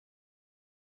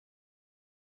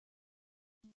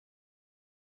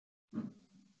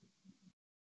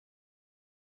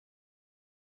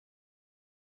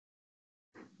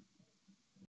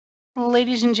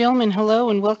Ladies and gentlemen, hello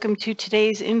and welcome to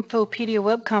today's Infopedia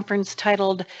web conference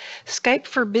titled Skype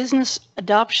for Business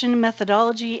Adoption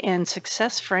Methodology and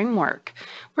Success Framework.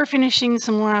 We're finishing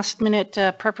some last minute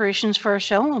preparations for our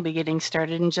show and we'll be getting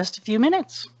started in just a few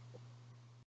minutes.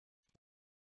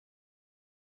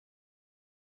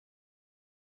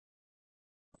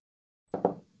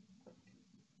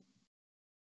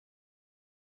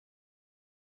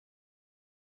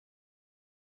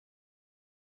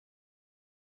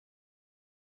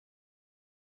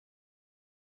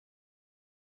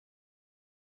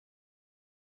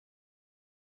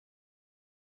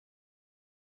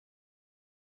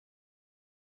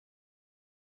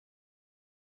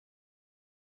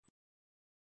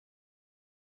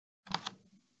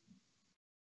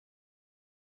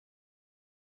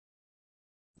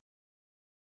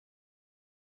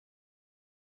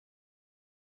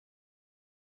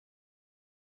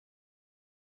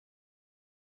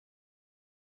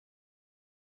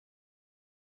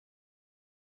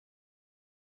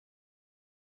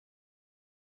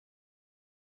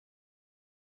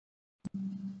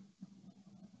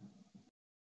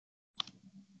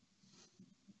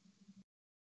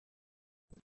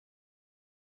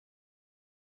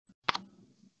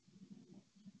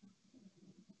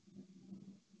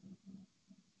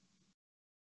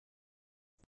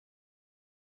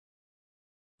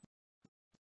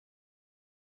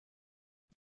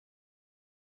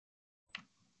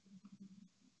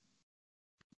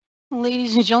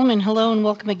 Ladies and gentlemen, hello and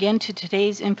welcome again to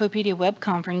today's Infopedia web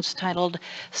conference titled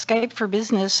Skype for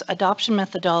Business Adoption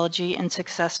Methodology and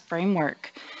Success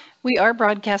Framework. We are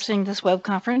broadcasting this web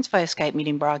conference via Skype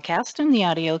meeting broadcast and the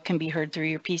audio can be heard through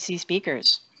your PC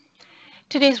speakers.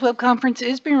 Today's web conference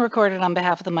is being recorded on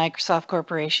behalf of the Microsoft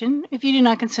Corporation. If you do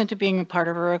not consent to being a part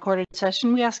of a recorded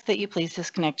session, we ask that you please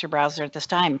disconnect your browser at this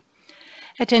time.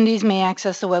 Attendees may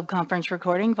access the web conference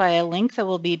recording via a link that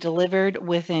will be delivered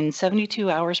within 72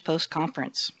 hours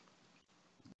post-conference.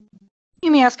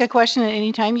 You may ask a question at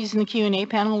any time using the Q&A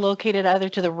panel located either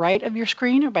to the right of your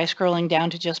screen or by scrolling down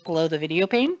to just below the video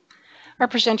pane. Our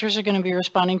presenters are going to be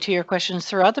responding to your questions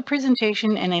throughout the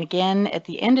presentation and again at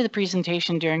the end of the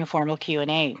presentation during a formal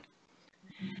Q&A.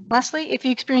 Lastly, if you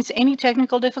experience any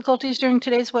technical difficulties during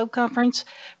today's web conference,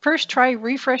 first try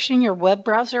refreshing your web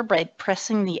browser by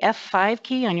pressing the F5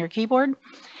 key on your keyboard.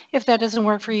 If that doesn't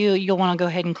work for you, you'll want to go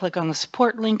ahead and click on the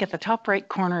support link at the top right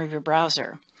corner of your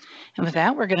browser. And with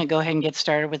that, we're going to go ahead and get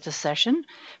started with this session.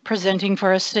 Presenting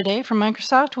for us today from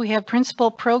Microsoft, we have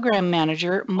Principal Program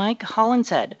Manager Mike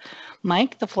Hollinshead.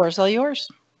 Mike, the floor is all yours.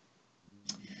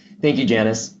 Thank you,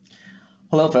 Janice.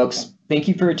 Hello, folks. Thank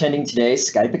you for attending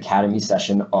today's Skype Academy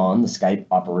session on the Skype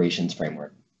Operations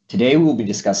Framework. Today, we will be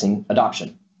discussing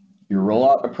adoption. Your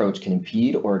rollout approach can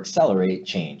impede or accelerate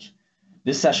change.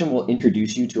 This session will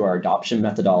introduce you to our adoption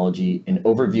methodology and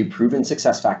overview proven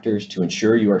success factors to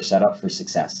ensure you are set up for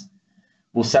success.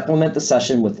 We'll supplement the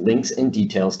session with links and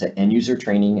details to end-user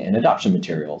training and adoption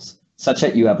materials, such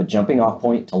that you have a jumping-off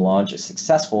point to launch a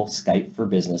successful Skype for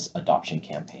Business adoption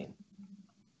campaign.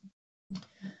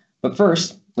 But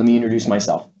first, let me introduce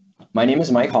myself. My name is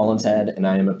Mike Hollinshead, and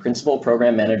I am a Principal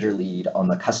Program Manager Lead on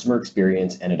the Customer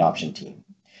Experience and Adoption team.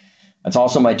 That's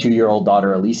also my 2-year-old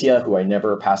daughter, Alicia, who I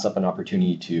never pass up an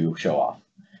opportunity to show off.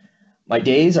 My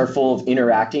days are full of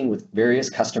interacting with various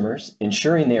customers,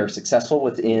 ensuring they are successful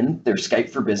within their Skype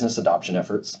for Business adoption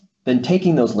efforts, then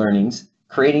taking those learnings,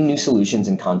 creating new solutions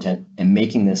and content, and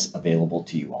making this available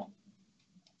to you all.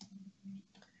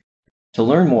 To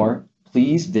learn more,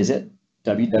 please visit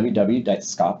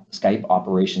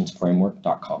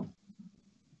www.skypeoperationsframework.com.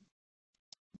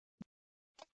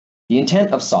 The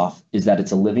intent of SOF is that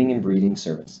it's a living and breathing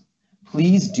service.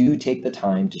 Please do take the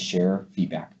time to share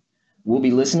feedback. We'll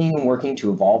be listening and working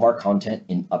to evolve our content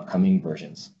in upcoming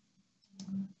versions.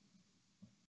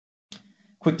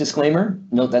 Quick disclaimer,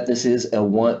 note that this is a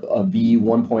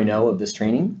V1.0 of this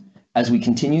training. As we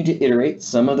continue to iterate,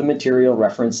 some of the material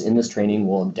referenced in this training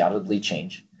will undoubtedly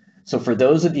change. So for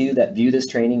those of you that view this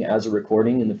training as a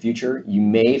recording in the future, you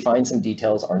may find some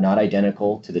details are not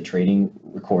identical to the training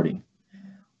recording.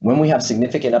 When we have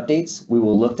significant updates, we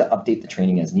will look to update the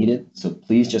training as needed, so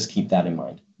please just keep that in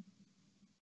mind.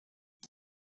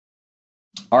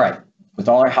 All right, with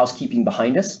all our housekeeping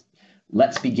behind us,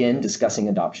 let's begin discussing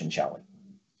adoption, shall we?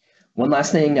 One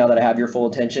last thing now that I have your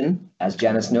full attention, as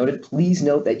Janice noted, please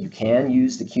note that you can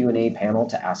use the Q&A panel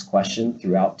to ask questions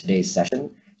throughout today's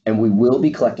session, and we will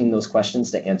be collecting those questions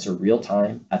to answer real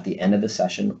time at the end of the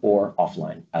session or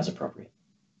offline as appropriate.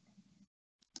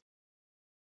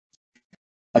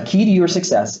 A key to your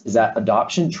success is that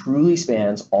adoption truly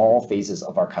spans all phases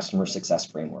of our customer success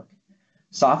framework.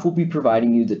 SOF will be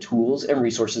providing you the tools and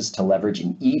resources to leverage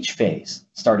in each phase,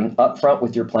 starting upfront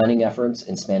with your planning efforts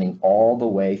and spanning all the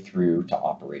way through to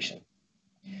operation.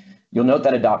 You'll note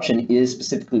that adoption is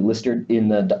specifically listed in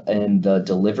the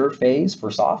deliver phase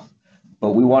for SOF,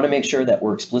 but we want to make sure that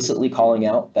we're explicitly calling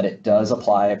out that it does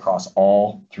apply across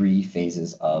all 3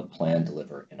 phases of plan,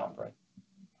 deliver, and operate.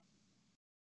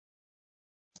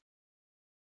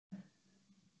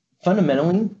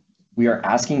 Fundamentally, we are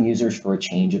asking users for a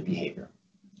change of behavior.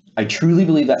 I truly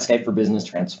believe that Skype for Business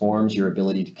transforms your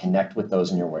ability to connect with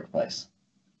those in your workplace.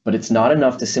 But it's not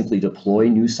enough to simply deploy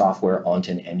new software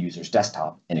onto an end user's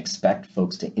desktop and expect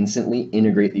folks to instantly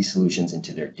integrate these solutions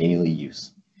into their daily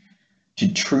use.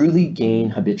 To truly gain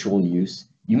habitual use,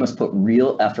 you must put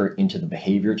real effort into the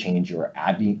behavior change you are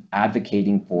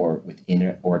advocating for within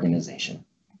an organization.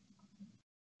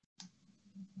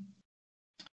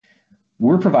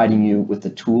 We're providing you with the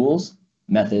tools,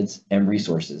 methods, and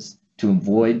resources to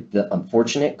avoid the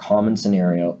unfortunate common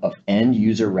scenario of end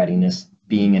user readiness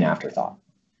being an afterthought,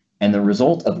 and the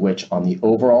result of which on the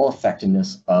overall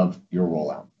effectiveness of your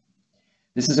rollout.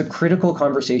 This is a critical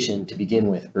conversation to begin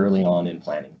with early on in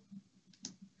planning.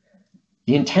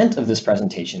 The intent of this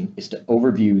presentation is to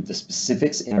overview the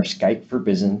specifics in our Skype for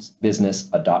Business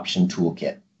Adoption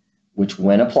Toolkit, which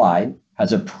when applied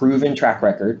has a proven track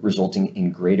record resulting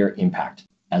in greater impact,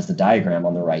 as the diagram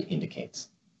on the right indicates.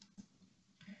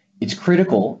 It's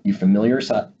critical you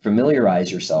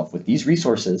familiarize yourself with these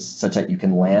resources such that you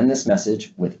can land this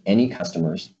message with any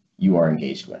customers you are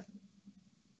engaged with.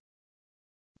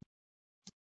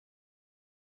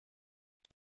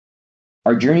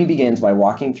 Our journey begins by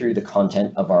walking through the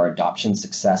content of our Adoption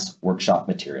Success Workshop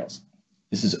materials.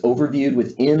 This is overviewed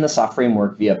within the SOF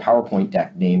framework via PowerPoint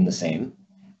deck named the same,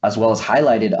 as well as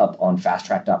highlighted up on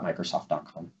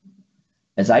fasttrack.microsoft.com.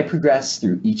 As I progress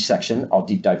through each section, I'll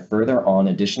deep dive further on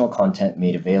additional content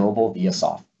made available via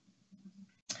SOF.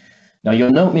 Now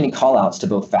you'll note many callouts to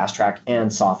both Fast Track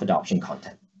and SOF adoption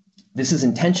content. This is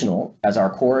intentional as our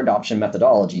core adoption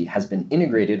methodology has been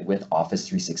integrated with Office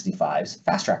 365's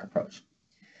Fast Track approach.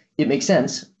 It makes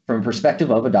sense from a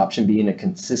perspective of adoption being a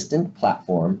consistent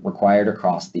platform required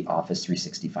across the Office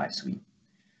 365 suite.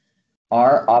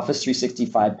 Our Office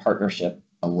 365 partnership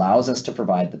allows us to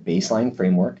provide the baseline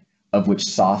framework of which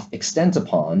SOF extends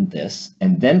upon this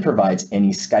and then provides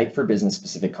any Skype for Business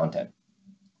specific content.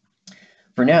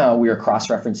 For now, we are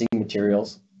cross-referencing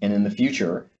materials, and in the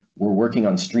future, we're working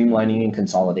on streamlining and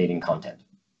consolidating content.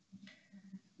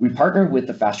 We partnered with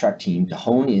the Fast Track team to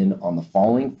hone in on the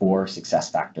following 4 success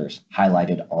factors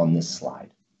highlighted on this slide: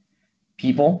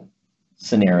 people,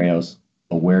 scenarios,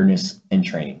 awareness, and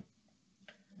training.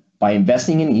 By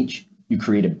investing in each, you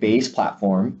create a base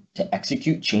platform to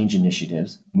execute change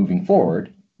initiatives moving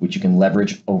forward, which you can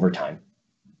leverage over time.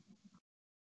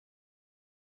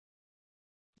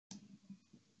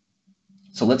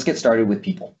 So let's get started with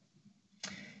people.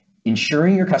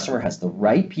 Ensuring your customer has the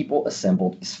right people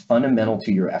assembled is fundamental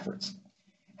to your efforts.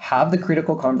 Have the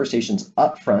critical conversations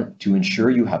up front to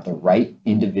ensure you have the right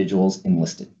individuals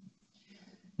enlisted.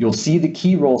 You'll see the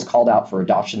key roles called out for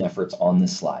adoption efforts on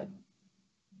this slide.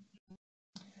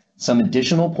 Some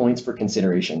additional points for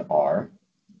consideration are: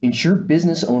 ensure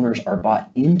business owners are bought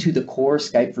into the core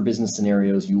Skype for Business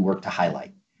scenarios you work to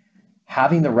highlight.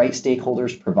 Having the right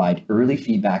stakeholders provide early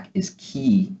feedback is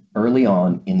key early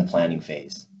on in the planning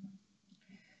phase.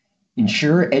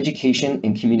 Ensure education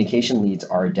and communication leads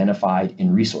are identified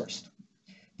and resourced.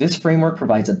 This framework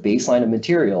provides a baseline of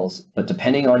materials, but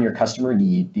depending on your customer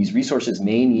need, these resources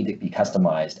may need to be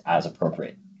customized as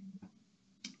appropriate.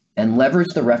 And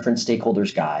leverage the reference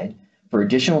stakeholders guide for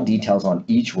additional details on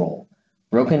each role,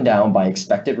 broken down by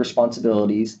expected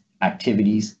responsibilities,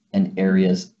 activities, and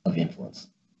areas of influence.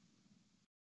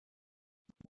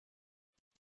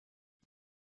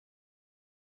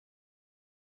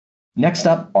 Next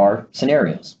up are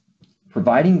scenarios,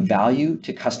 providing value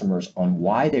to customers on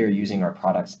why they are using our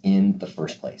products in the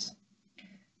first place.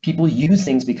 People use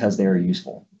things because they are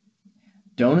useful.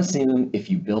 Don't assume if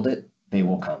you build it, they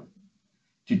will come.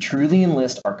 To truly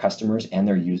enlist our customers and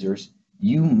their users,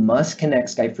 you must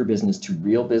connect Skype for Business to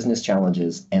real business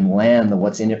challenges and land the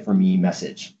 "what's in it for me"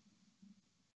 message.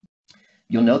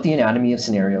 You'll note the anatomy of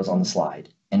scenarios on the slide,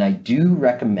 and I do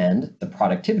recommend the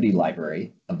productivity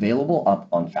library available up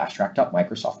on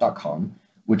fasttrack.microsoft.com,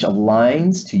 which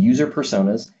aligns to user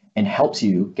personas and helps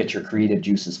you get your creative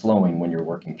juices flowing when you're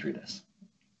working through this.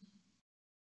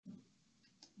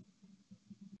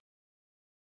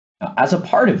 Now, as a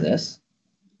part of this,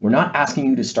 we're not asking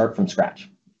you to start from scratch.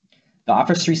 The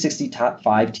Office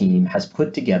 365 team has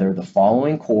put together the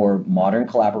following core modern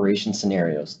collaboration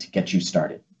scenarios to get you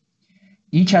started.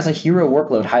 Each has a hero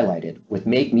workload highlighted, with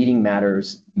Make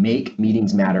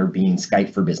Meetings Matter being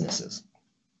Skype for Businesses.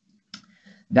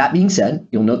 That being said,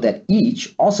 you'll note that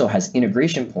each also has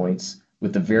integration points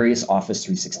with the various Office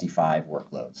 365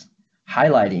 workloads,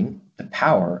 highlighting the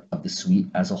power of the suite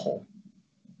as a whole.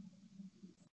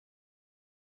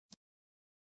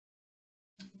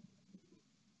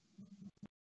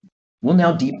 We'll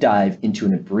now deep dive into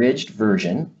an abridged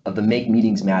version of the Make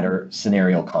Meetings Matter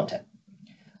scenario content.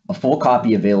 A full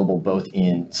copy available both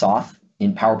in SOF,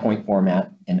 in PowerPoint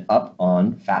format, and up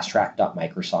on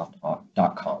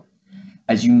fasttrack.microsoft.com,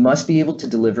 as you must be able to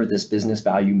deliver this business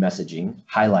value messaging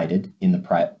highlighted in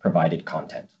the provided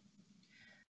content.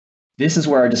 This is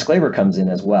where our disclaimer comes in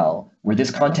as well, where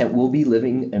this content will be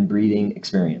living and breathing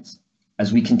experience.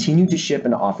 As we continue to ship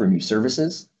and offer new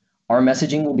services, our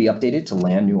messaging will be updated to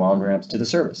land new on-ramps to the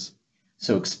service.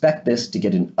 So expect this to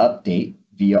get an update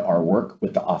via our work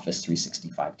with the Office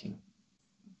 365 team.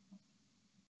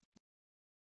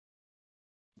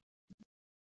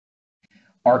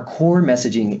 Our core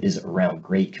messaging is around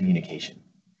great communication.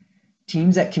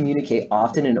 Teams that communicate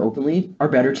often and openly are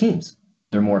better teams.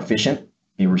 They're more efficient,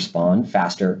 they respond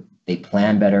faster, they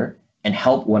plan better, and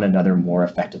help one another more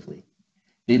effectively.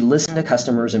 They listen to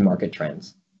customers and market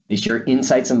trends. They share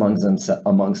insights amongst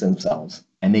themselves,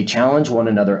 and they challenge one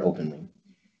another openly.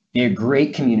 They are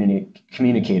great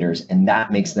communicators, and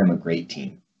that makes them a great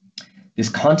team. This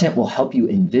content will help you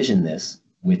envision this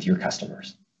with your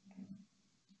customers.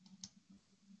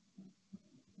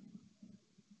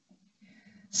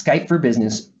 Skype for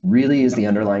Business really is the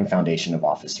underlying foundation of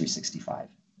Office 365.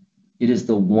 It is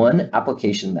the one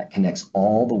application that connects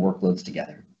all the workloads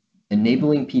together,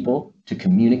 enabling people to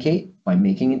communicate by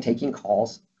making and taking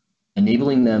calls,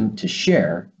 enabling them to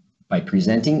share by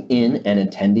presenting in and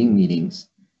attending meetings,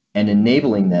 and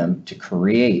enabling them to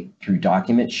create through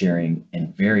document sharing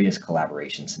and various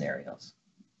collaboration scenarios.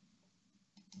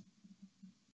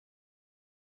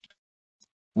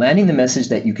 Landing the message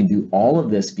that you can do all of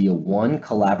this via one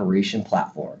collaboration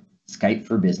platform, Skype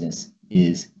for Business,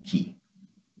 is key.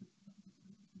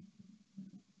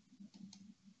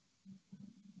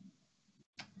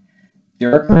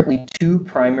 There are currently two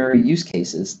primary use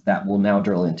cases that we'll now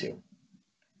drill into.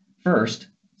 First,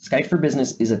 Skype for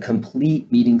Business is a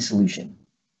complete meeting solution.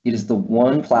 It is the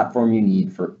one platform you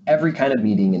need for every kind of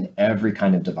meeting and every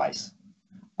kind of device.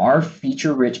 Our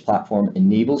feature-rich platform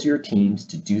enables your teams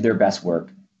to do their best work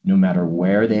no matter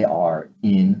where they are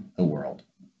in the world.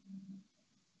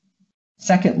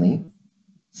 Secondly,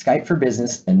 Skype for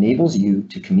Business enables you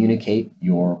to communicate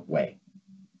your way.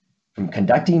 From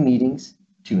conducting meetings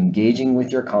to engaging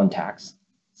with your contacts,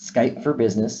 Skype for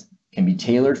Business can be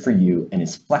tailored for you and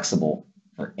is flexible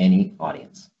for any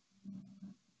audience.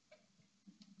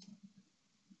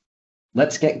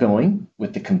 Let's get going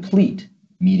with the complete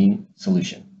meeting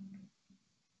solution.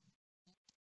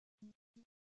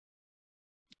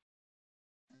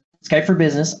 Skype for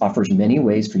Business offers many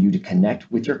ways for you to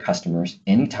connect with your customers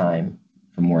anytime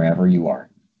from wherever you are.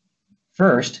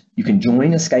 First, you can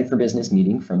join a Skype for Business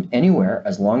meeting from anywhere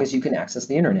as long as you can access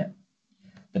the internet.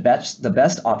 The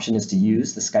best option is to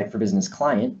use the Skype for Business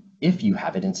client if you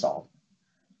have it installed.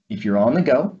 If you're on the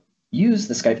go, use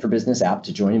the Skype for Business app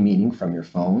to join a meeting from your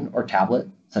phone or tablet,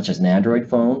 such as an Android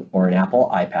phone or an Apple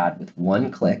iPad with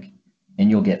one click, and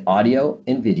you'll get audio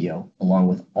and video along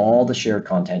with all the shared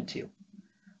content too.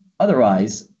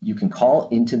 Otherwise, you can call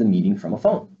into the meeting from a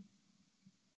phone.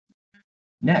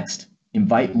 Next,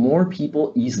 invite more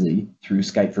people easily through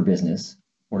Skype for Business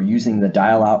or using the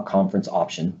dial-out conference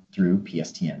option through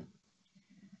PSTN.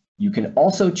 You can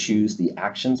also choose the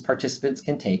actions participants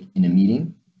can take in a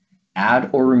meeting,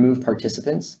 add or remove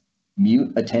participants,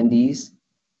 mute attendees,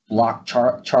 block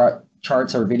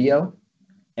charts or video,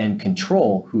 and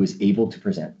control who is able to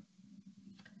present.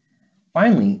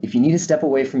 Finally, if you need to step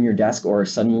away from your desk or are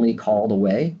suddenly called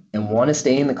away and want to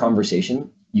stay in the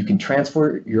conversation, you can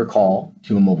transfer your call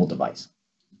to a mobile device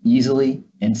easily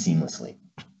and seamlessly.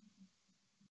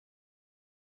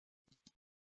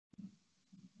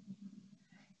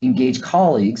 Engage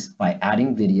colleagues by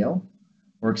adding video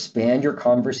or expand your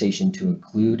conversation to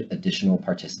include additional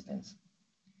participants.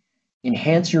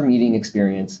 Enhance your meeting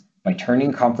experience by turning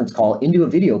a conference call into a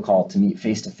video call to meet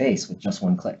face-to-face with just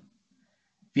one click.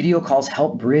 Video calls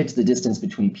help bridge the distance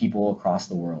between people across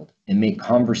the world and make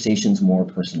conversations more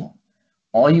personal.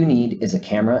 All you need is a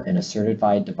camera and a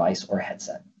certified device or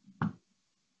headset.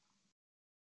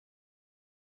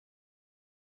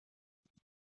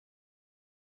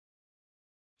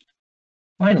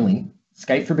 Finally,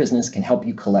 Skype for Business can help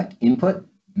you collect input,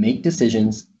 make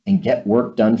decisions, and get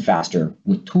work done faster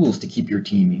with tools to keep your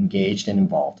team engaged and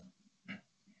involved.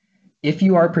 If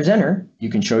you are a presenter, you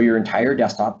can show your entire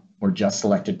desktop or just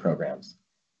selected programs.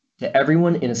 To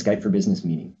everyone in a Skype for Business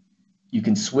meeting, you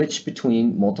can switch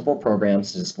between multiple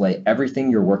programs to display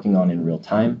everything you're working on in real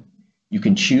time. You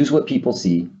can choose what people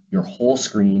see, your whole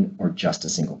screen, or just a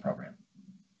single program.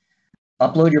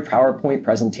 Upload your PowerPoint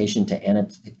presentation to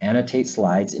annotate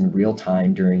slides in real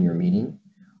time during your meeting,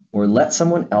 or let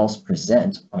someone else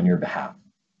present on your behalf.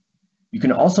 You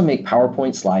can also make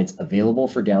PowerPoint slides available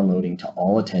for downloading to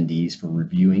all attendees for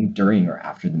reviewing during or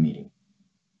after the meeting.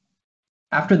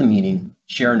 After the meeting,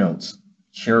 share notes,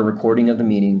 share a recording of the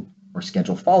meeting, or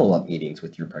schedule follow-up meetings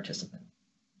with your participant.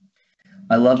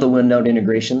 I love the OneNote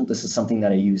integration. This is something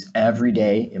that I use every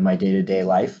day in my day-to-day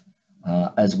life,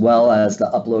 as well as the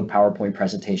upload PowerPoint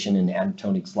presentation and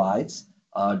annotating slides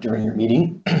during your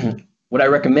meeting. What I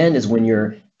recommend is when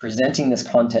you're presenting this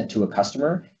content to a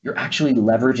customer, you're actually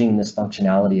leveraging this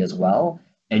functionality as well,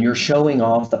 and you're showing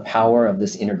off the power of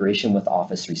this integration with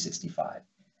Office 365.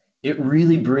 It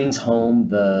really brings home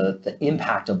the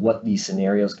impact of what these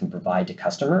scenarios can provide to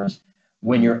customers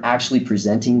when you're actually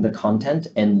presenting the content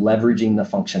and leveraging the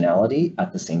functionality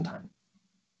at the same time.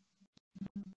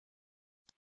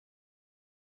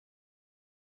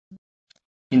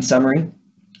 In summary,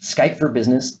 Skype for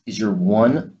Business is your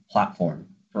one platform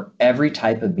for every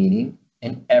type of meeting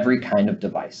and every kind of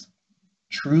device,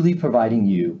 truly providing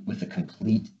you with a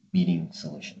complete meeting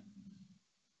solution.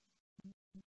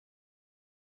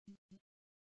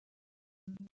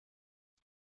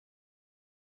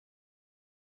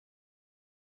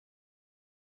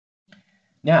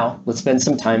 Now, let's spend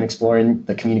some time exploring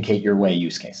the Communicate Your Way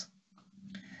use case.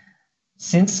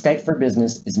 Since Skype for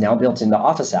Business is now built into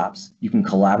Office apps, you can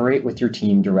collaborate with your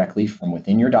team directly from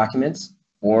within your documents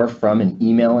or from an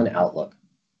email and Outlook.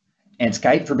 And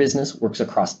Skype for Business works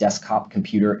across desktop,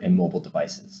 computer, and mobile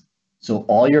devices. So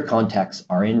all your contacts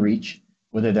are in reach,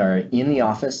 whether they're in the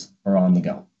office or on the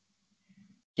go.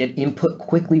 Get input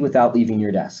quickly without leaving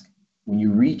your desk. When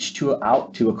you reach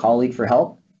out to a colleague for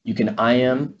help, you can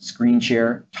IM, screen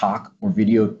share, talk, or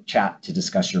video chat to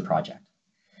discuss your project.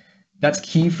 That's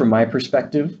key from my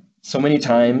perspective. So many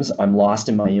times I'm lost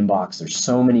in my inbox. There's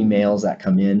so many mails that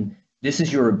come in. This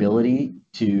is your ability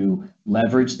to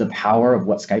leverage the power of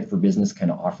what Skype for Business can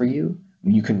offer you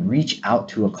when you can reach out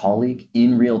to a colleague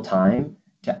in real time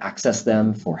to access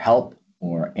them for help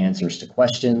or answers to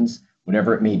questions,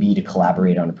 whatever it may be to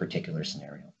collaborate on a particular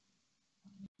scenario.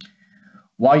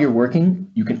 While you're working,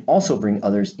 you can also bring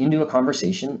others into a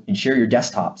conversation and share your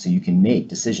desktop so you can make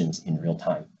decisions in real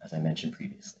time, as I mentioned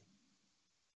previously.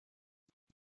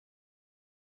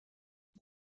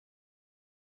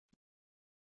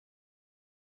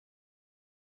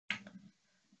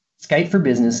 Skype for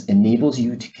Business enables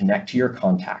you to connect to your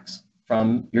contacts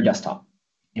from your desktop.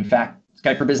 In fact,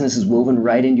 Skype for Business is woven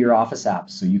right into your Office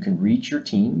apps so you can reach your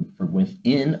team from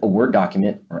within a Word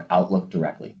document or Outlook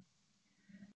directly.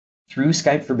 Through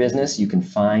Skype for Business, you can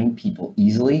find people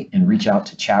easily and reach out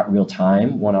to chat real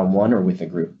time, one-on-one or with a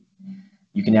group.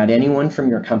 You can add anyone from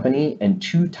your company and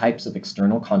two types of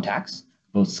external contacts,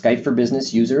 both Skype for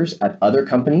Business users at other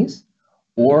companies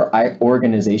or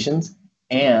organizations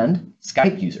and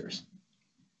Skype users.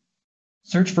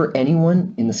 Search for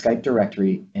anyone in the Skype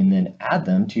directory and then add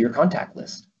them to your contact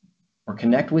list, or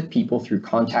connect with people through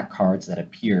contact cards that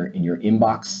appear in your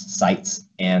inbox, sites,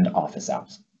 and Office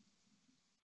apps.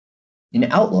 In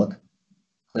Outlook,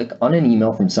 click on an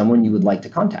email from someone you would like to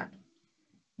contact.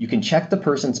 You can check the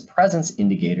person's presence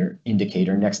indicator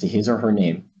next to his or her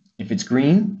name. If it's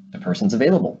green, the person's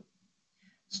available.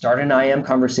 Start an IM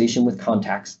conversation with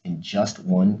contacts in just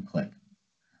one click.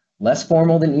 Less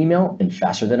formal than email and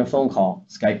faster than a phone call,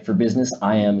 Skype for Business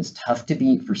IM is tough to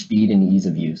beat for speed and ease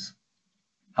of use.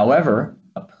 However,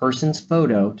 a person's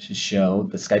photo to show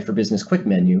the Skype for Business quick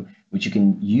menu, which you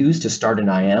can use to start an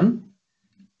IM,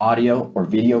 audio or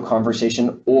video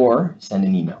conversation, or send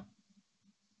an email.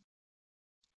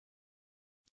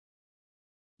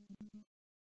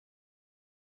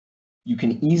 You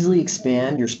can easily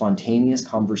expand your spontaneous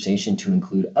conversation to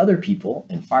include other people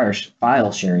and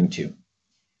file sharing too.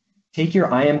 Take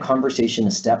your IM conversation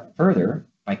a step further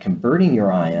by converting your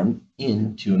IM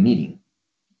into a meeting.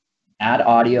 Add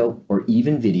audio or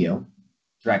even video.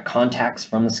 Drag contacts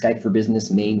from the Skype for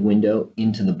Business main window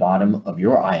into the bottom of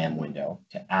your IM window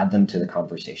to add them to the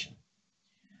conversation.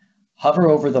 Hover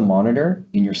over the monitor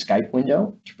in your Skype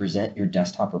window to present your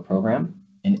desktop or program,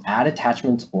 and add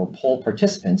attachments or poll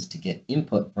participants to get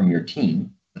input from your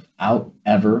team without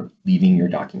ever leaving your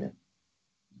document.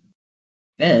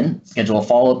 Then schedule a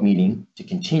follow-up meeting to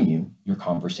continue your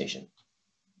conversation.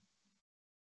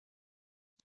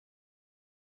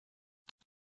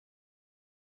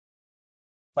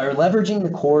 By leveraging the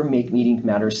core Make Meetings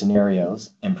Matter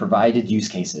scenarios and provided use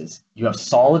cases, you have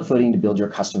solid footing to build your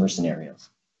customer scenarios.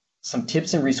 Some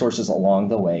tips and resources along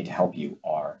the way to help you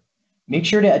are: make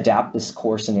sure to adapt this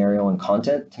core scenario and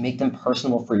content to make them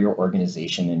personal for your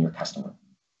organization and your customer.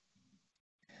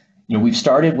 We've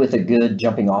started with a good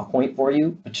jumping off point for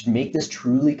you, but to make this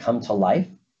truly come to life,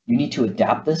 you need to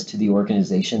adapt this to the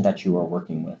organization that you are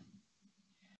working with.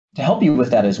 To help you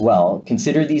with that as well,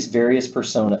 consider the various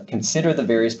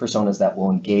personas that will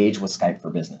engage with Skype for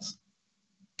Business.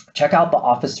 Check out the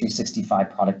Office 365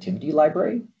 Productivity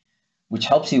Library, which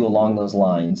helps you along those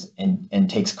lines and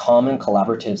takes common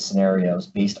collaborative scenarios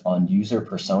based on user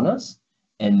personas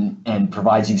and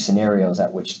provides you scenarios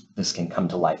at which this can come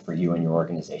to life for you and your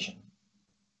organization.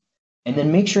 And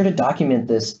then make sure to document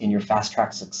this in your fast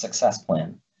track success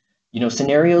plan.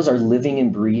 Scenarios are living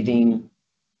and breathing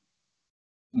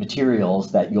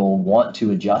materials that you'll want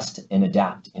to adjust and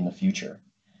adapt in the future.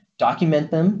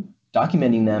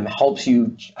 Documenting them helps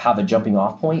you have a jumping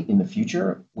off point in the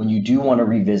future when you do want to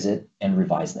revisit and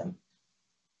revise them.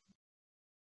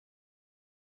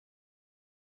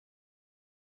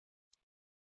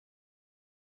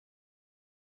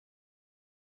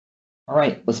 All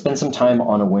right, let's spend some time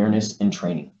on awareness and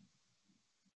training.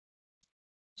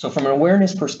 So from an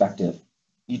awareness perspective,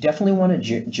 you definitely want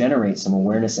to generate some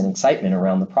awareness and excitement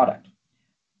around the product.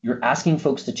 You're asking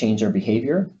folks to change their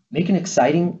behavior, make it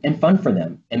exciting and fun for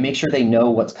them, and make sure they know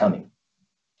what's coming.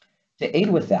 To aid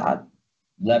with that,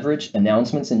 leverage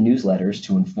announcements and newsletters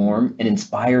to inform and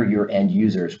inspire your end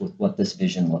users with what this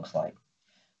vision looks like.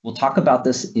 We'll talk about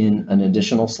this in an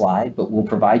additional slide, but we'll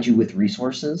provide you with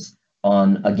resources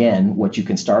on, again, what you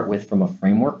can start with from a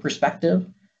framework perspective,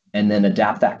 and then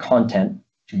adapt that content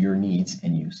to your needs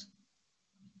and use.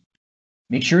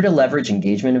 Make sure to leverage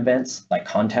engagement events like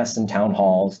contests and town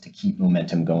halls to keep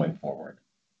momentum going forward.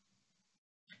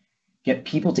 Get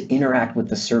people to interact with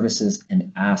the services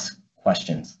and ask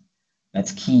questions.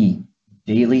 That's key.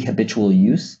 Daily habitual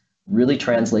use really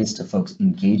translates to folks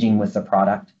engaging with the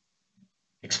product,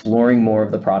 exploring more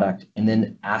of the product, and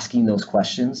then asking those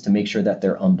questions to make sure that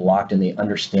they're unblocked and they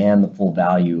understand the full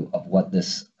value of what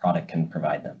this product can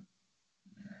provide them.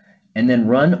 And then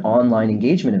run online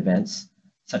engagement events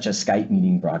such as Skype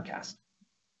meeting broadcast.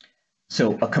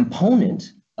 So a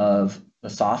component of the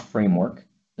SOF framework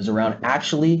is around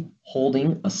actually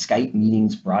holding a Skype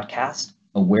meetings broadcast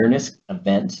awareness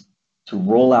event to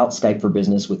roll out Skype for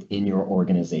Business within your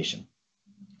organization.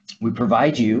 We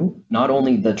provide you not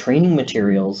only the training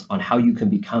materials on how you can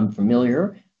become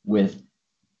familiar with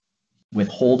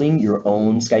holding your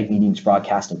own Skype meetings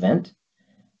broadcast event,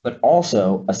 but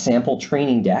also a sample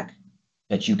training deck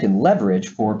that you can leverage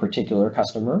for a particular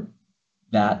customer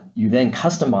that you then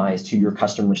customize to your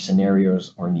customer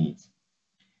scenarios or needs.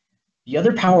 The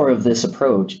other power of this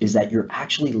approach is that you're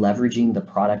actually leveraging the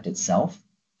product itself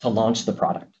to launch the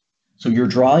product. So you're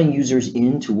drawing users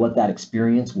into what that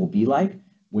experience will be like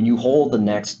when you hold the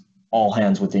next all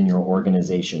hands within your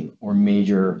organization or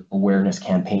major awareness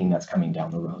campaign that's coming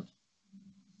down the road.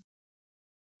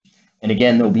 And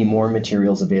again, there'll be more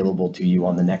materials available to you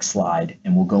on the next slide,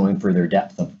 and we'll go in further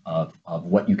depth of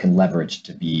what you can leverage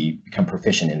to become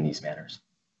proficient in these manners.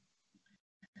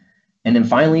 And then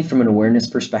finally, from an awareness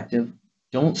perspective,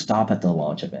 don't stop at the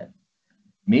launch event.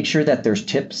 Make sure that there's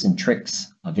tips and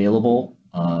tricks available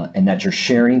and that you're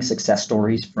sharing success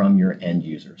stories from your end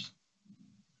users.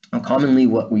 Now, commonly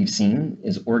what we've seen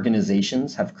is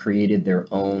organizations have created their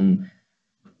own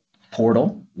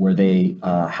portal where they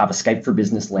have a Skype for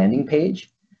Business landing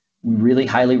page. We really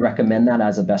highly recommend that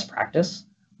as a best practice,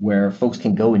 where folks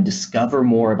can go and discover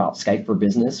more about Skype for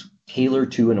Business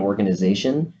tailored to an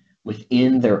organization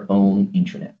within their own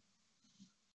intranet.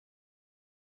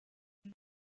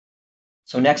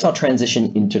 So next I'll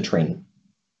transition into training.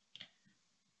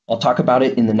 I'll talk about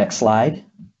it in the next slide,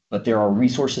 but there are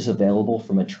resources available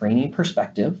from a training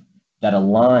perspective that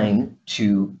align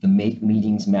to the Make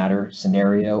Meetings Matter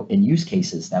scenario and use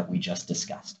cases that we just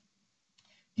discussed.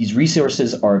 These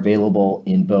resources are available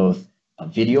in both a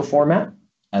video format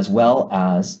as well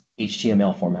as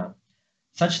HTML format,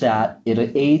 such that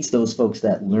it aids those folks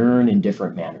that learn in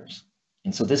different manners.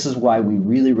 And so this is why we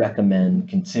really recommend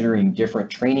considering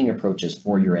different training approaches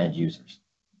for your end users,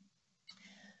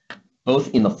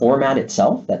 both in the format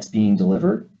itself that's being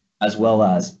delivered, as well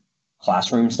as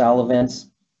classroom style events,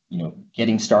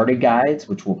 getting started guides,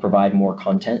 which will provide more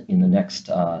content in the next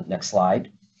slide,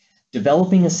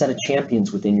 developing a set of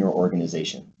champions within your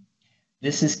organization.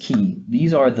 This is key.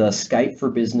 These are the Skype for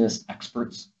Business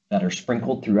experts that are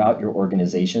sprinkled throughout your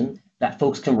organization that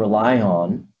folks can rely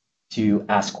on to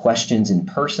ask questions in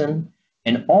person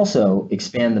and also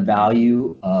expand the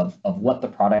value of what the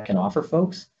product can offer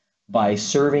folks by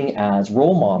serving as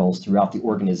role models throughout the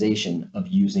organization of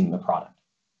using the product.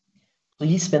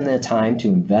 Please spend the time to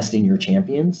invest in your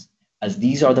champions, as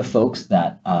these are the folks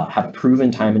that have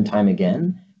proven time and time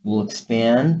again will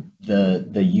expand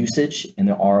the usage and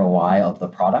the ROI of the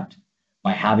product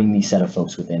by having these set of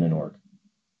folks within an org.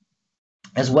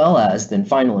 As well as, then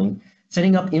finally,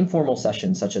 setting up informal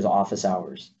sessions such as office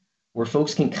hours, where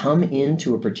folks can come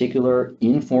into a particular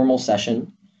informal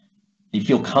session. They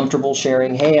feel comfortable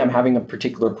sharing, hey, I'm having a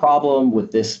particular problem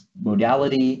with this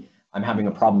modality. I'm having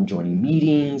a problem joining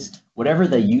meetings, whatever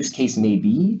the use case may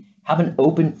be. Have an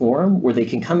open forum where they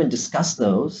can come and discuss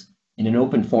those in an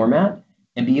open format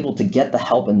and be able to get the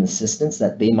help and assistance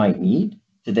that they might need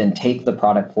to then take the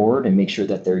product forward and make sure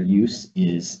that their use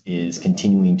is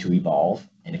continuing to evolve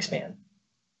and expand.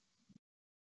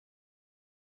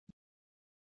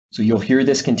 So you'll hear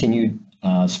this continued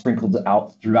sprinkled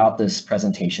out throughout this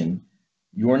presentation.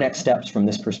 Your next steps from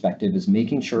this perspective is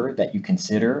making sure that you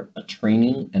consider a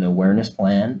training and awareness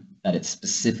plan, that it's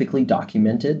specifically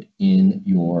documented in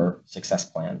your success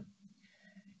plan.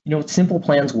 You know, simple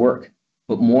plans work,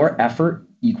 but more effort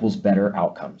equals better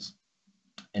outcomes.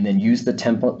 And then use the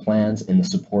template plans and the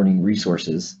supporting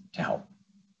resources to help.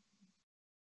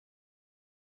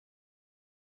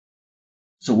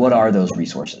 So what are those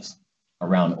resources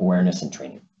around awareness and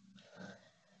training?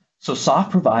 So SOF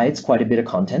provides quite a bit of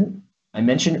content. I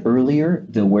mentioned earlier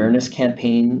the awareness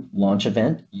campaign launch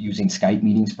event using Skype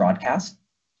meetings broadcast.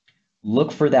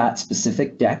 Look for that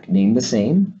specific deck named the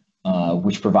same,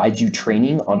 which provides you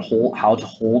training on how to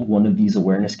hold one of these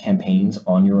awareness campaigns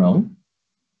on your own,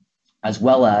 as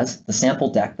well as the sample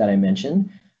deck that I mentioned,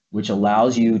 which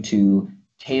allows you to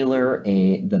tailor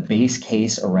the base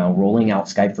case around rolling out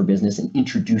Skype for Business and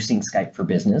introducing Skype for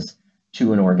Business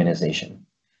to an organization.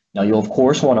 Now, you'll of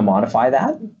course want to modify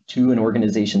that to an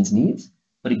organization's needs,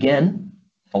 but again,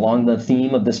 along the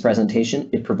theme of this presentation,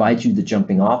 it provides you the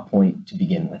jumping off point to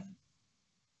begin with.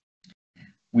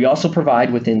 We also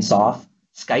provide within SOF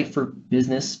Skype for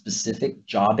Business specific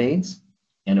job aids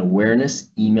and awareness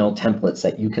email templates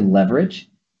that you can leverage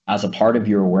as a part of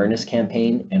your awareness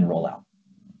campaign and rollout.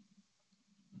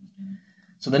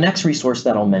 So the next resource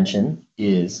that I'll mention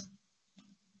is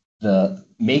the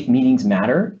Make Meetings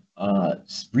Matter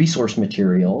resource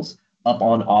materials up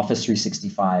on Office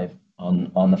 365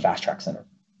 on the Fast Track Center.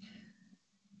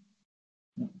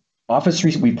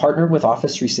 We partnered with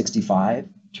Office 365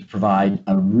 to provide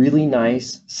a really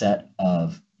nice set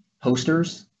of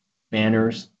posters,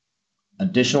 banners,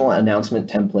 additional announcement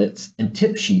templates, and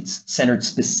tip sheets centered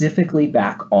specifically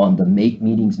back on the Make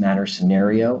Meetings Matter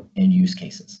scenario and use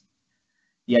cases.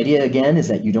 The idea, again, is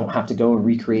that you don't have to go and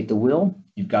recreate the wheel.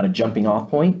 You've got a jumping off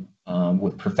point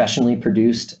with professionally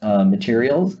produced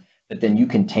materials that then you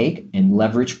can take and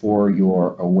leverage for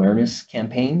your awareness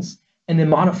campaigns and then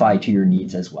modify to your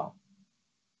needs as well.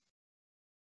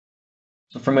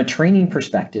 So from a training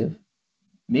perspective,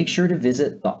 make sure to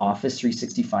visit the Office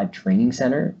 365 Training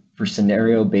Center for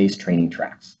scenario-based training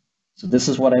tracks. So this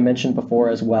is what I mentioned before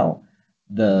as well.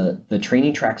 The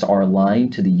training tracks are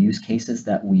aligned to the use cases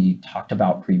that we talked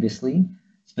about previously,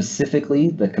 specifically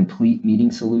the complete meeting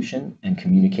solution and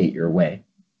communicate your way.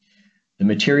 The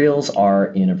materials are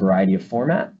in a variety of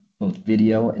format, both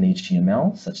video and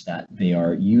HTML, such that they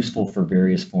are useful for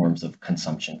various forms of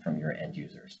consumption from your end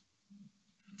users.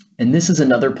 And this is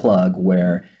another plug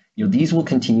where these will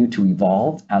continue to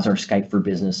evolve as our Skype for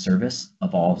Business service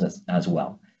evolves as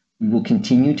well. We will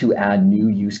continue to add new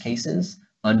use cases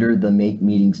under the Make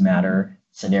Meetings Matter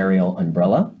scenario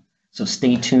umbrella. So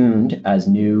stay tuned as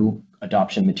new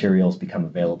adoption materials become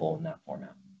available in that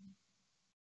format.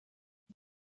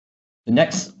 The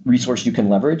next resource you can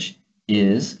leverage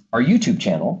is our YouTube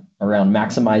channel around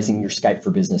maximizing your Skype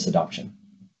for Business adoption.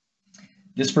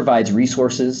 This provides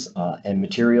resources and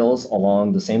materials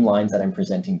along the same lines that I'm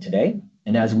presenting today.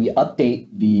 And as we update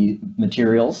the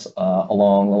materials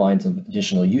along the lines of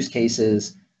additional use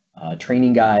cases,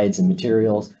 training guides and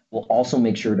materials, we'll also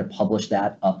make sure to publish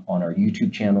that up on our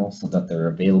YouTube channel so that they're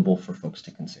available for folks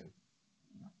to consume.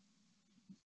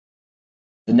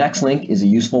 The next link is a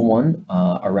useful one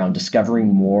around discovering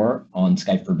more on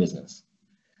Skype for Business.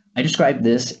 I describe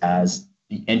this as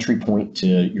the entry point to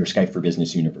your Skype for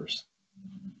Business universe.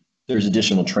 There's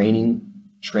additional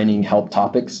training help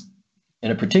topics,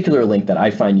 and a particular link that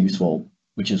I find useful,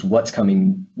 which is what's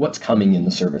coming in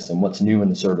the service and what's new in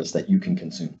the service that you can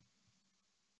consume.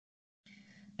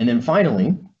 And then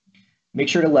finally, make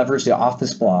sure to leverage the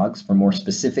Office blogs for more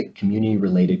specific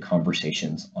community-related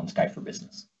conversations on Skype for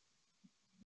Business.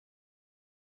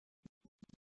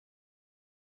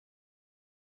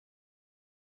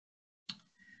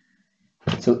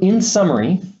 So in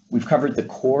summary, we've covered the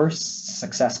core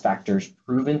success factors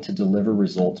proven to deliver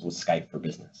results with Skype for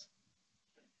Business.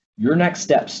 Your next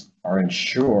steps are to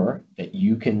ensure that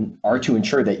you can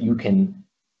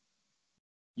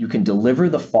deliver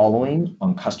the following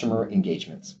on customer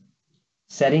engagements: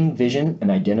 setting vision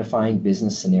and identifying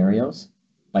business scenarios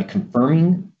by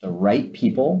confirming the right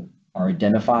people are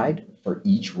identified for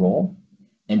each role,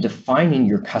 and defining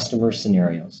your customer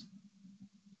scenarios.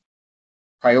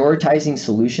 Prioritizing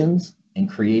solutions and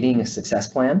creating a success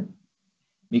plan.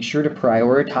 Make sure to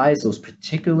prioritize those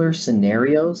particular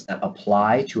scenarios that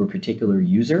apply to a particular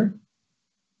user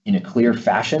in a clear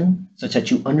fashion, such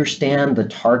that you understand the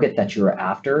target that you're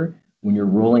after when you're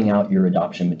rolling out your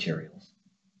adoption materials.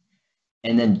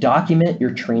 And then document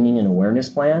your training and awareness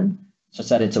plan such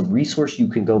that it's a resource you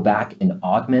can go back and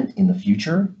augment in the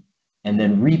future, and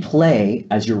then replay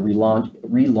as you're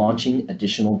relaunching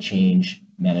additional change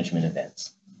management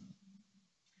events.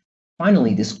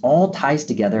 Finally, this all ties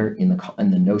together in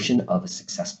the notion of a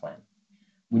success plan.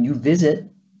 When you visit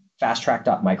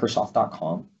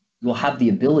fasttrack.microsoft.com, you'll have the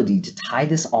ability to tie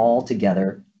this all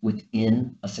together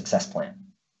within a success plan.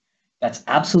 That's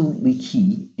absolutely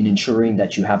key in ensuring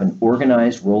that you have an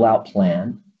organized rollout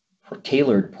plan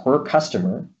tailored per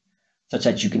customer, such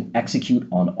that you can execute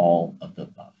on all of the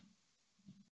above.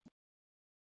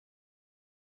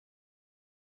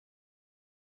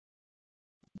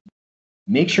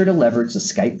 Make sure to leverage the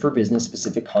Skype for Business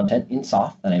specific content in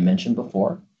SOF that I mentioned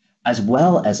before, as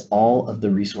well as all of the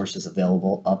resources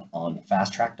available up on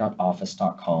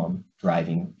fasttrack.office.com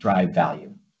drive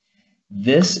value.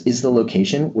 This is the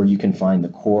location where you can find the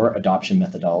core adoption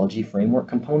methodology framework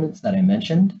components that I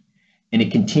mentioned, and it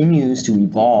continues to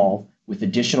evolve with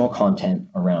additional content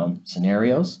around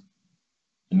scenarios,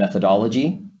 the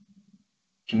methodology,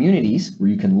 communities where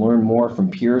you can learn more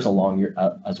from peers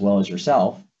as well as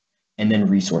yourself, and then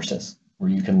resources where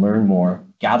you can learn more,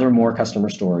 gather more customer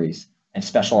stories, and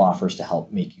special offers to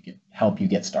help you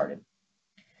get started.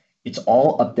 It's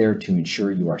all up there to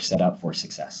ensure you are set up for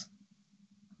success.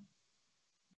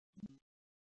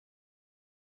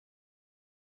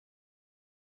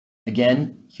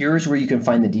 Again, here's where you can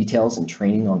find the details and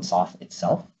training on SOF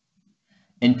itself.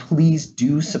 And please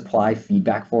do supply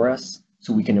feedback for us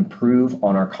so we can improve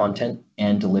on our content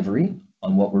and delivery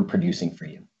on what we're producing for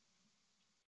you.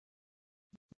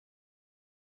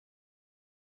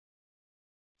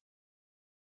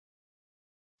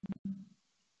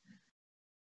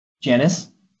 Janice,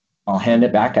 I'll hand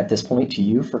it back at this point to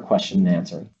you for question and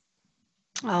answering.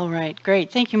 All right,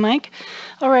 great. Thank you, Mike.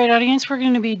 All right, audience, we're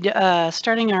going to be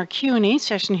starting our Q&A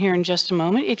session here in just a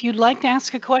moment. If you'd like to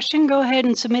ask a question, go ahead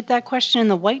and submit that question in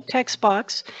the white text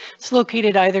box. It's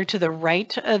located either to the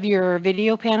right of your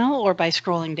video panel or by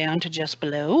scrolling down to just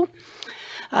below.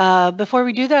 Before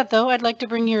we do that, though, I'd like to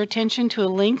bring your attention to a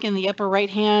link in the upper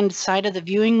right-hand side of the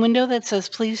viewing window that says,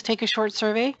 please take a short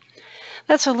survey.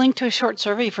 That's a link to a short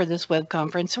survey for this web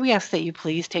conference, so we ask that you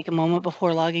please take a moment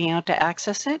before logging out to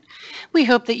access it. We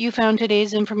hope that you found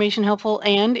today's information helpful,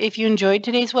 and if you enjoyed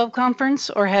today's web conference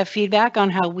or have feedback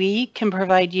on how we can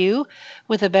provide you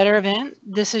with a better event,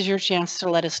 this is your chance to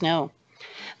let us know.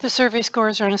 The survey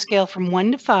scores are on a scale from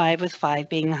 1 to 5, with 5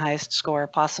 being the highest score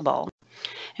possible.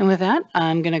 And with that,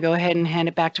 I'm going to go ahead and hand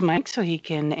it back to Mike so he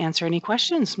can answer any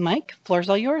questions. Mike, floor's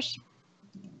all yours.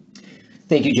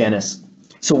 Thank you, Janice.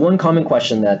 So one common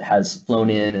question that has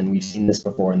flown in, and we've seen this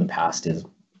before in the past, is,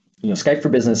 Skype for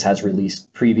Business has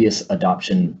released previous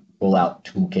adoption rollout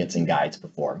toolkits and guides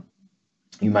before.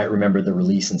 You might remember the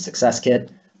release and success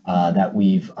kit that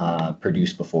we've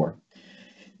produced before.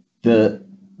 The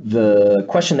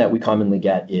question that we commonly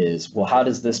get is, well, how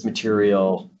does this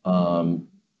material,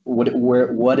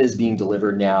 what is being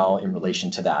delivered now in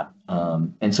relation to that?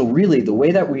 And so really the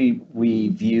way that we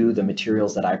view the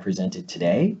materials that I presented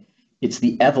today, it's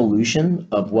the evolution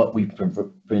of what we've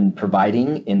been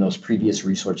providing in those previous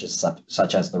resources,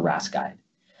 such as the RAS guide.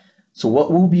 So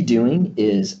what we'll be doing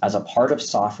is, as a part of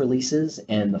SOF releases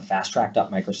and the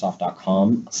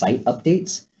fasttrack.microsoft.com site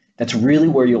updates, that's really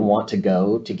where you'll want to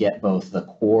go to get both the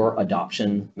core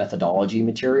adoption methodology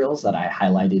materials that I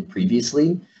highlighted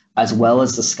previously, as well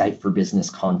as the Skype for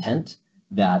Business content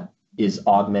that is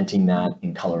augmenting that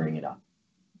and coloring it up.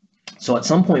 So at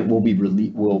some point, we'll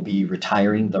be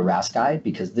retiring the RAS guide,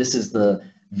 because this is the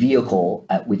vehicle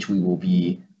at which we will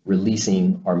be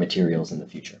releasing our materials in the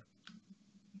future.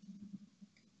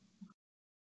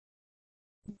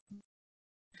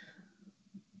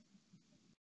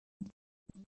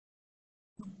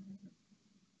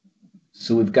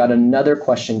 So we've got another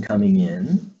question coming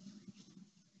in,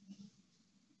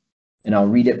 and I'll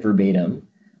read it verbatim.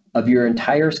 Of your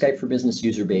entire Skype for Business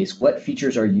user base, what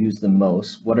features are used the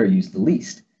most? What are used the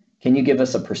least? Can you give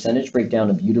us a percentage breakdown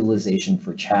of utilization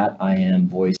for chat, IM,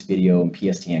 voice, video, and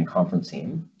PSTN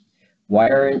conferencing? Why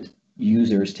aren't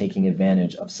users taking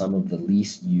advantage of some of the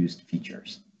least used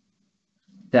features?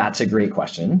 That's a great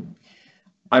question.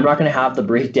 I'm not going to have the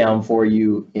breakdown for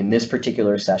you in this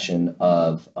particular session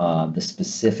of the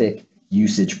specific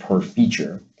usage per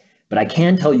feature, but I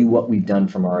can tell you what we've done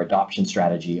from our adoption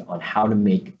strategy on how to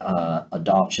make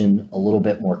adoption a little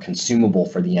bit more consumable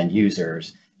for the end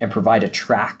users and provide a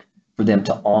track for them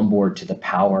to onboard to the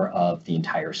power of the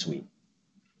entire suite.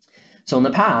 So in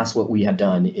the past, what we have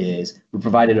done is we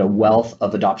provided a wealth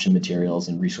of adoption materials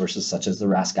and resources such as the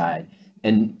RAS guide.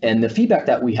 And the feedback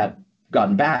that we have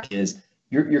gotten back is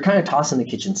you're kind of tossing the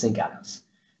kitchen sink at us.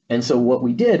 And so what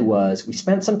we did was we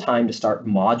spent some time to start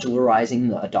modularizing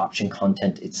the adoption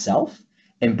content itself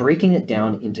and breaking it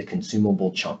down into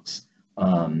consumable chunks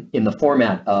in the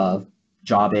format of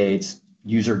job aids,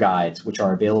 user guides, which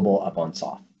are available up on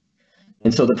SOF.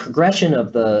 And so the progression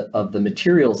of the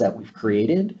materials that we've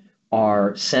created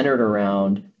are centered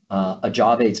around a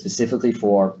job aid specifically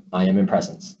for IM and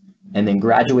presence, and then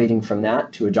graduating from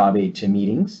that to a job aid to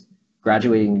meetings,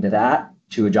 graduating to that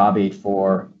to a job aid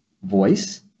for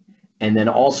voice, and then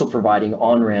also providing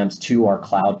on-ramps to our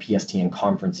cloud PSTN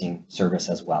conferencing service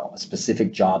as well, a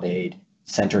specific job aid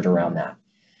centered around that.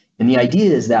 And the idea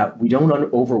is that we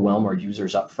don't overwhelm our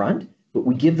users up front, but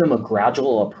we give them a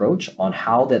gradual approach on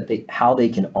how they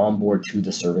can onboard to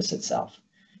the service itself.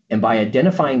 And by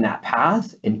identifying that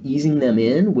path and easing them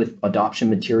in with adoption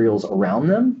materials around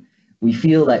them, we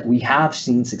feel that we have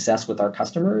seen success with our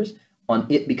customers on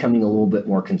it becoming a little bit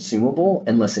more consumable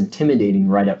and less intimidating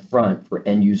right up front for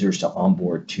end users to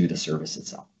onboard to the service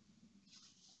itself.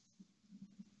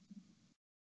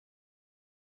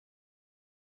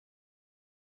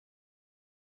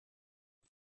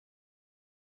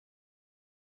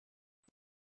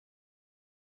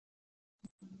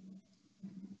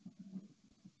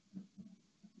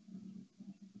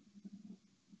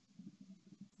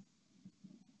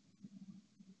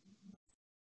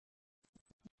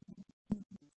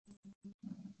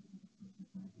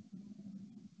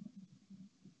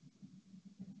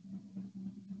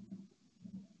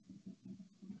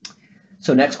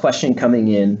 So next question coming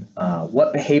in,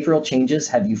 what behavioral changes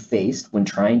have you faced when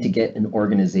trying to get an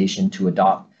organization to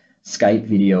adopt Skype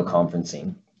video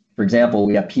conferencing? For example,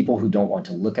 we have people who don't want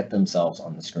to look at themselves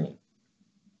on the screen.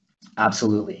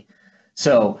 Absolutely.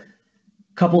 So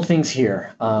a couple things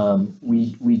here.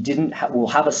 We'll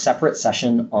have a separate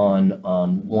session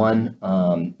on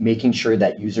one, making sure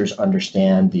that users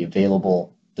understand the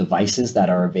available devices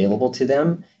that are available to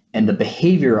them and the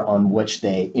behavior on which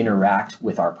they interact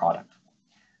with our product.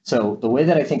 So the way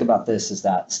that I think about this is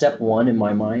that step one in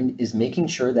my mind is making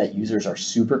sure that users are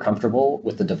super comfortable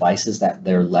with the devices that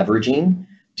they're leveraging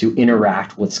to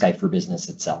interact with Skype for Business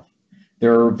itself.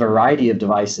 There are a variety of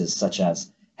devices such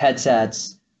as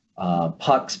headsets,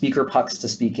 speaker pucks to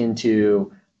speak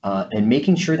into, and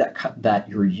making sure that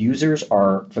your users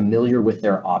are familiar with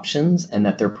their options and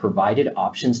that they're provided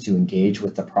options to engage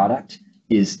with the product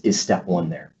is step one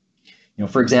there.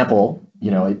 For example,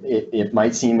 it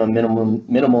might seem a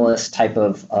minimalist type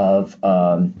of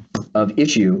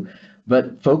issue,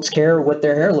 but folks care what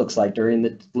their hair looks like during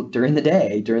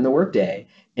the work day.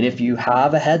 And if you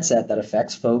have a headset that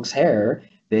affects folks' hair,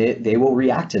 they will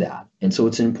react to that. And so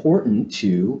it's important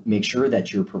to make sure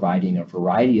that you're providing a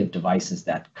variety of devices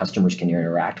that customers can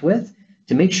interact with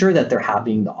to make sure that they're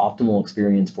having the optimal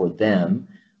experience for them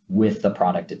with the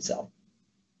product itself.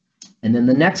 And then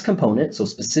the next component, so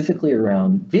specifically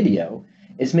around video,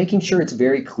 is making sure it's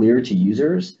very clear to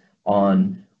users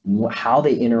on how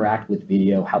they interact with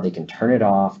video, how they can turn it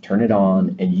off, turn it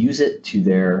on, and use it to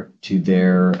their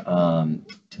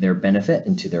benefit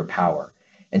and to their power.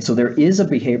 And so there is a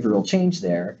behavioral change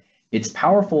there. It's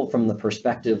powerful from the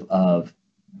perspective of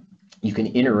you can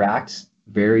interact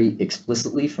very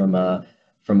explicitly from a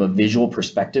visual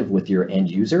perspective with your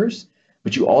end users,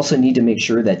 but you also need to make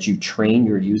sure that you train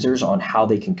your users on how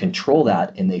they can control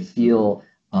that and they feel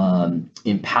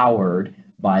empowered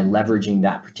by leveraging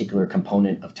that particular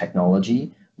component of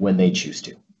technology when they choose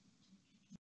to.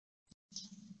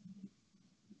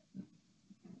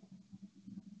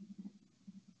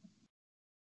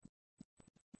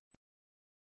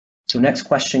 So next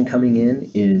question coming in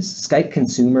is, Skype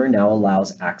Consumer now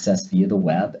allows access via the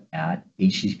web at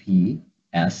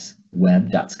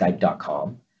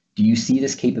https://web.skype.com. Do you see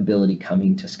this capability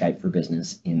coming to Skype for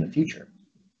Business in the future?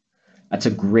 That's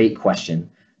a great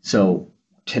question. So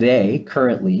today,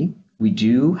 currently, we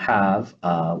do have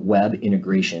web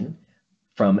integration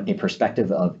from a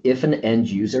perspective of if an end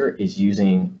user is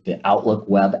using the Outlook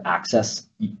Web Access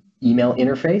email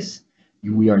interface,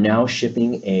 we are now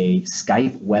shipping a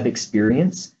Skype web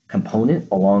experience component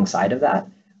alongside of that,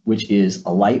 which is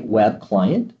a light web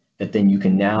client that then you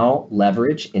can now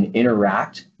leverage and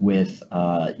interact with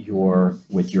your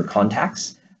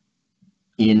contacts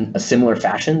in a similar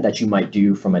fashion that you might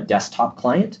do from a desktop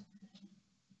client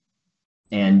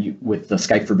and with the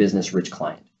Skype for Business Rich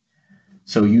client.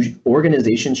 So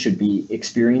organizations should be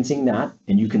experiencing that,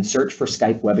 and you can search for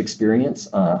Skype Web Experience.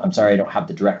 I'm sorry, I don't have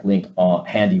the direct link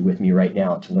handy with me right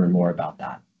now to learn more about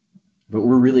that. But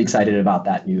we're really excited about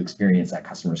that new experience that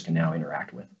customers can now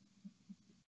interact with.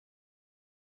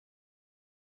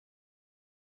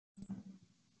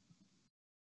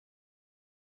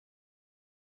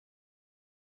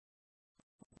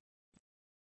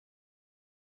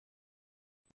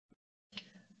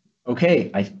 Okay,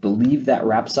 I believe that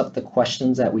wraps up the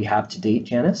questions that we have to date,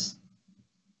 Janice.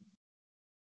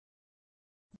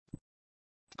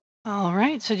 All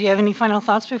right, so do you have any final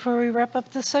thoughts before we wrap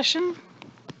up this session?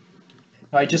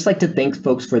 I'd just like to thank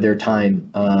folks for their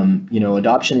time.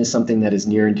 Adoption is something that is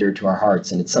near and dear to our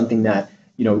hearts, and it's something that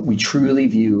we truly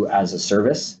view as a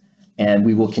service, and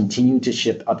we will continue to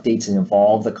ship updates and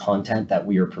evolve the content that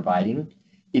we are providing.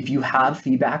 If you have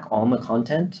feedback on the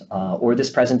content or this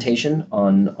presentation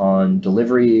on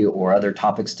delivery or other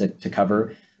topics to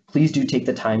cover, please do take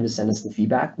the time to send us the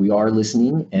feedback. We are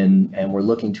listening, and we're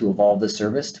looking to evolve the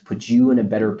service to put you in a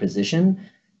better position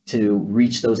to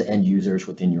reach those end users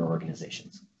within your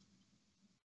organizations.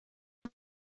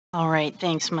 All right,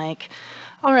 thanks, Mike.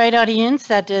 All right, audience,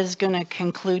 that is going to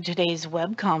conclude today's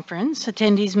web conference.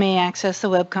 Attendees may access the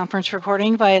web conference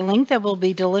recording via a link that will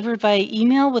be delivered via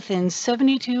email within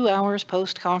 72 hours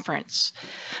post-conference.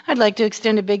 I'd like to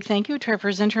extend a big thank you to our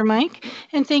presenter, Mike,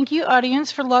 and thank you,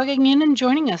 audience, for logging in and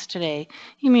joining us today.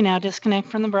 You may now disconnect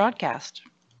from the broadcast.